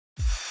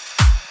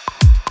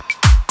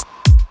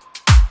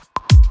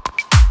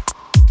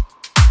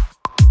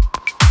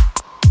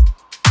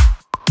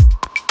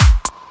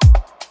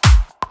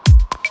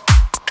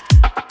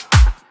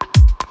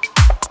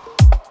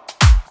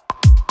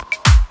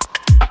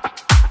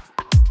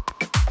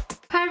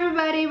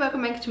everybody,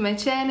 welcome back to my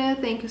channel.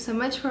 Thank you so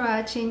much for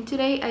watching.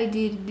 Today I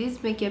did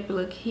this makeup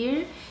look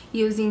here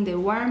using the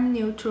Warm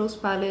Neutrals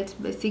palette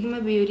by Sigma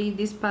Beauty.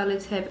 These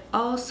palettes have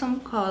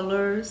awesome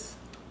colors.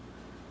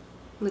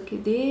 Look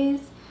at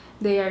this.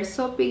 They are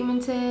so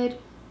pigmented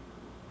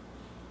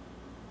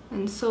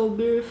and so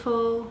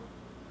beautiful.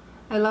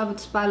 I love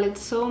this palette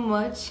so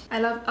much.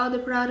 I love all the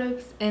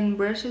products and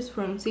brushes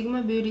from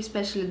Sigma Beauty,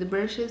 especially the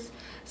brushes.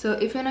 So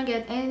if you wanna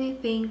get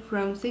anything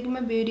from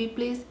Sigma Beauty,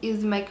 please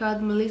use my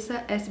code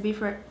MelissaSB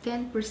for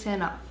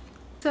 10% off.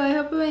 So I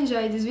hope you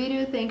enjoyed this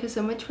video. Thank you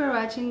so much for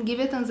watching. Give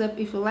it a thumbs up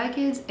if you like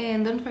it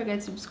and don't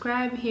forget to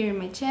subscribe here in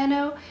my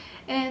channel,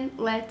 and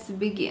let's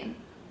begin.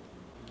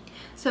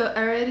 So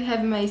I already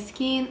have my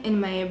skin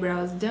and my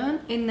eyebrows done,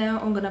 and now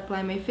I'm gonna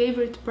apply my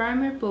favorite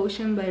primer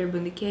potion by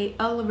Urban Decay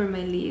all over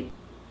my lid.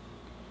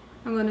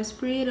 I'm gonna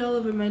spray it all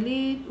over my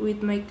lid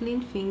with my clean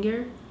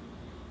finger,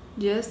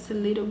 just a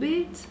little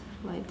bit,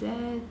 like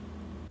that.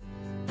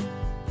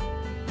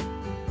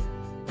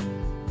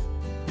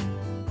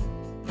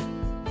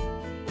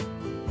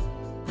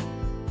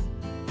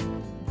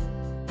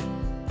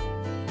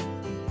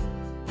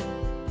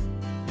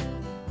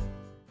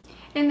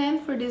 And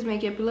then for this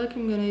makeup look,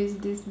 I'm gonna use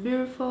this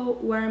beautiful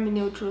Warm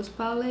Neutrals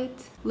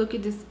palette. Look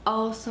at these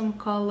awesome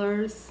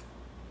colors.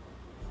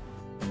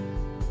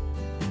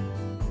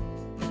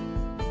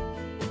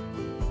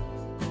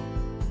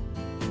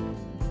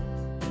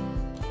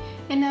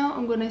 And now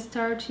I'm gonna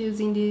start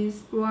using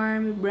this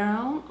warm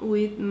brown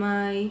with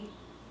my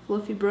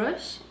fluffy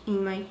brush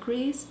in my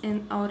crease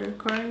and outer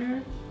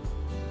corner.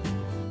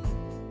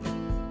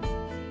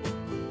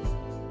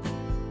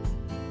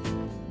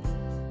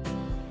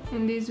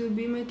 And this will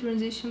be my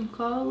transition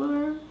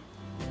color.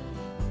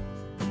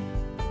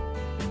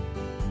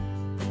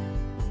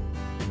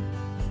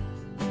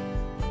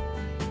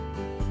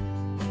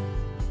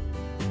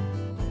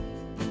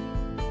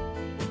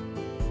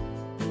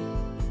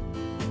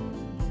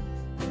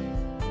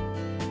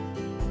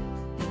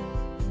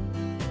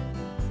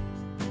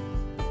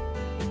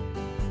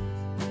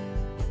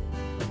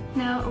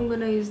 Now I'm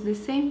gonna use the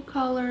same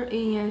color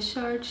in a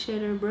short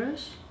shader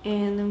brush,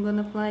 and I'm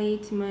gonna apply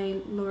it to my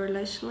lower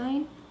lash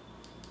line.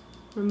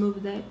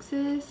 Remove the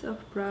excess of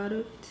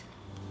product.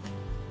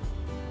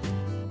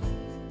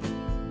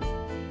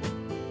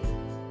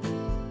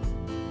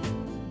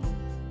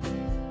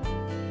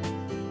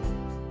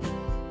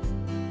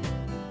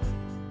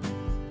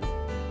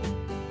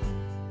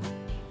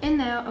 And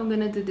now I'm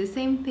gonna do the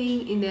same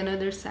thing in the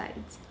other side.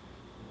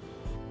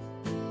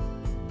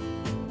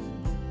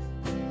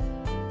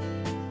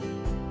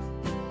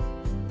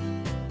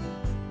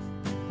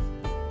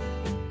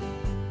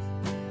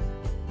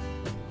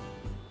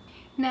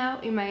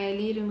 Now in my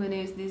eyelid, I'm gonna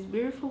use this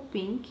beautiful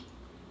pink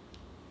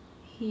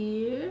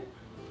here.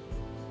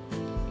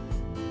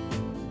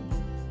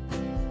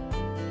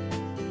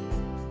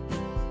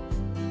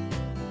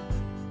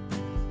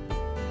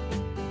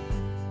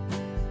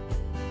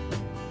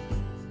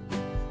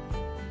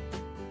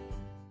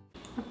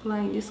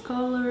 Applying this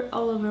color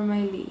all over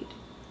my lid.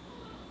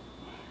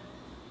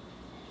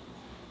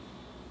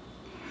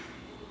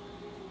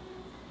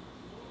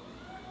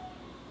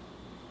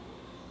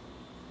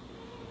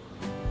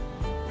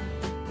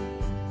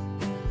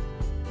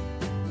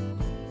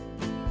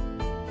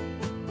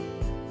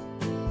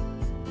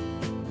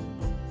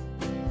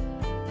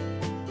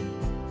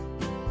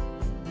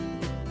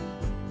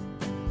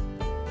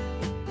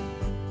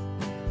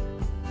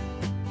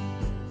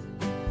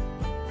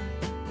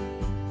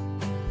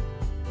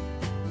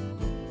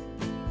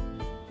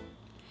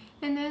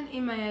 And then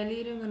in my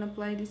eyelid, I'm gonna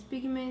apply this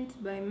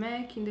pigment by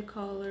MAC in the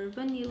color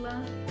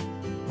Vanilla.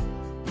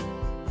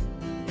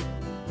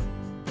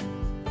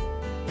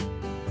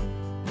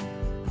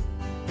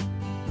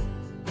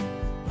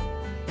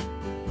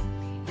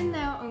 And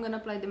now I'm gonna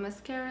apply the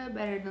mascara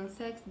Better Than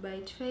Sex by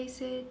Too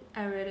Faced.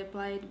 I already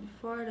applied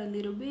before a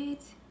little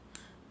bit,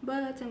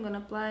 but I'm gonna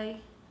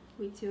apply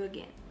with you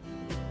again.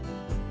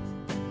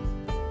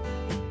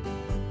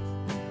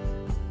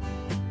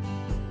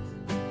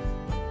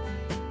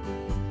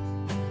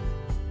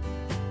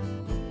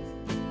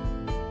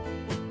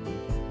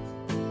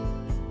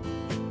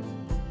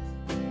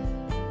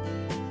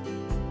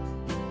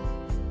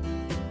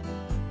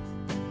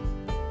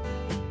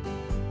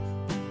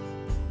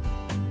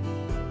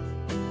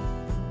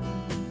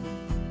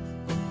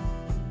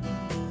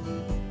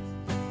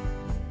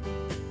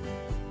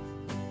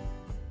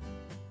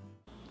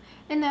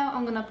 And now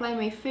I'm gonna apply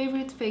my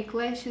favorite fake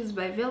lashes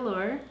by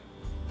Velour.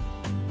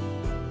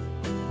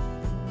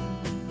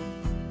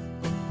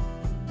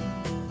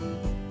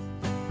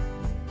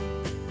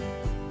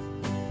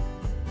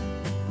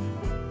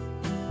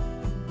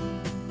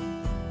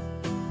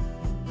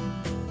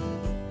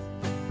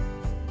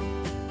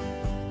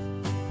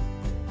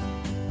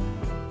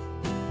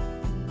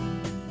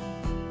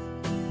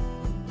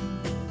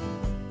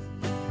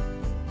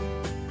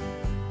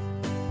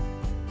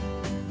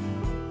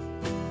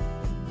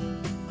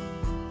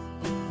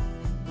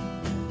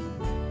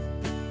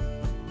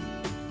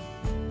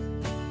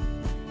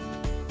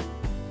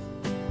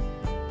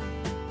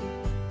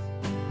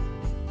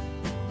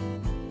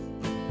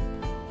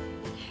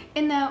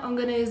 And now I'm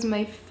gonna use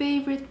my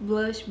favorite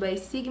blush by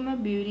Sigma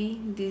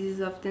Beauty. This is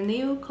of the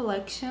new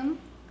collection,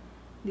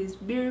 this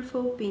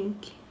beautiful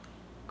pink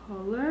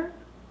color,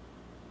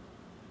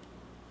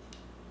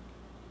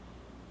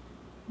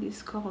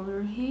 this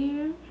color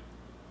here,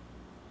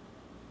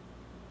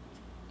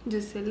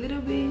 just a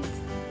little bit.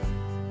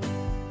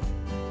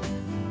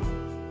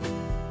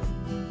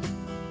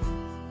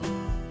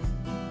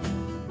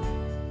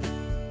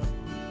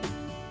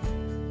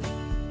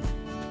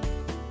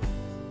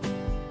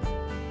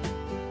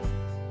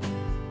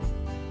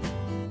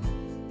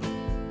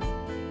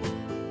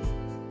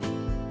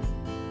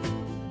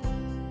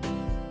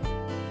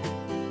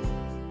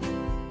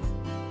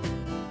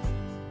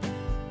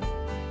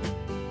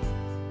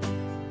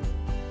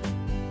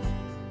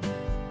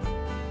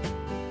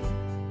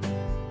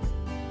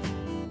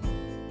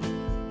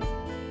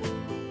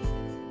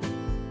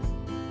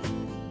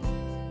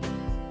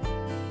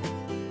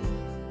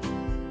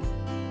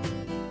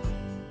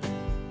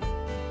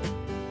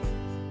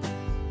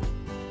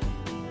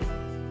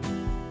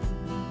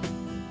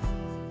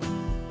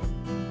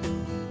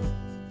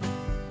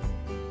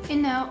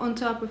 And now on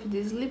top of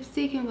this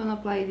lipstick, I'm gonna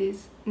apply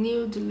this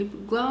nude lip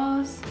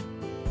gloss.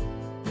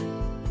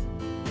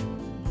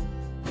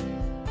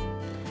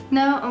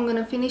 Now I'm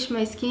gonna finish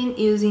my skin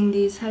using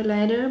this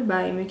highlighter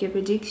by Makeup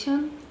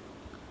Addiction.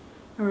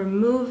 I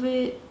remove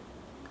it.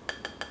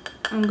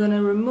 I'm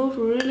gonna remove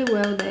really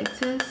well the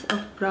excess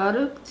of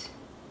product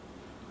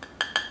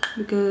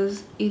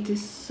because it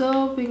is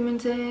so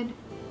pigmented.